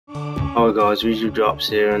Hi guys, Visual Drops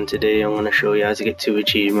here, and today I'm going to show you how to get 2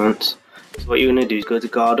 achievements. So what you're going to do is go to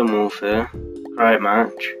Garden Warfare, create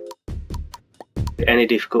match, any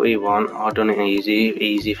difficulty you want. I've done it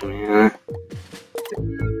easy for me.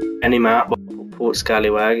 Any map, but Port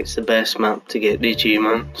Scallywag, it's the best map to get the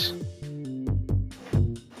achievements.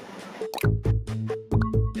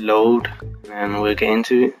 Load, and we'll get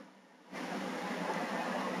into it.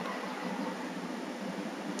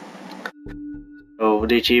 So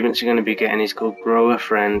the achievements you're going to be getting is called Grow a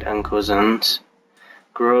Friend and Cousins.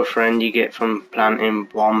 Grow a Friend you get from planting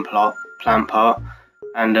 1 plant pot,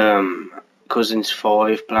 and Cousins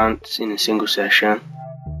 5 plants in a single session.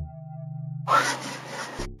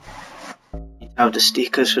 You have the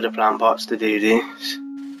stickers for the plant pots to do this,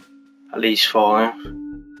 at least 5.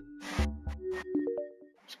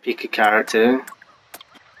 Just pick a character.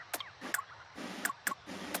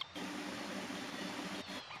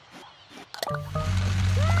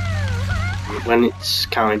 When it's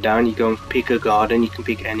counted down, you go and pick a garden. You can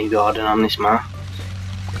pick any garden on this map.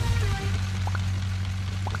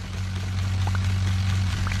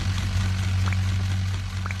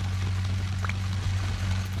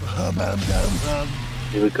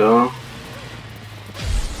 Here we go.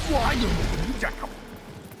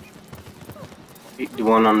 Pick the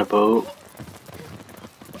one on the boat.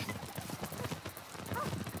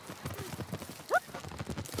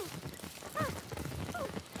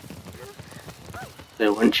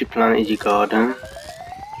 So once you planted your garden,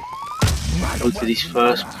 go to this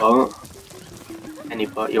first pot, any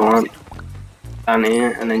pot you want, down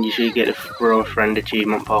here, and then you should get a Grow a Friend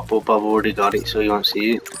achievement pop up. I've already got it, so you won't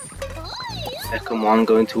see it. Second one,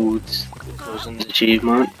 going towards the Cousins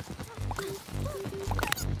achievement.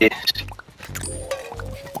 Yes.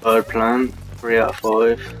 Third plant, 3 out of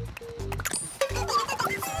 5.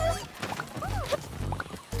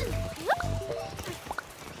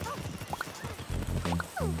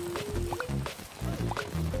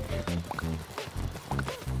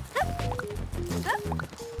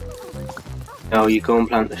 Now you go and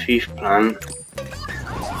plant the 5th plant.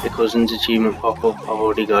 The Cousins achievement pop up. I've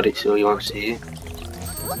already got it, so you won't see it.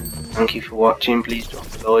 Thank you for watching. Please drop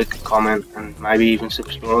a like, comment, and maybe even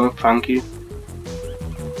subscribe. Thank you.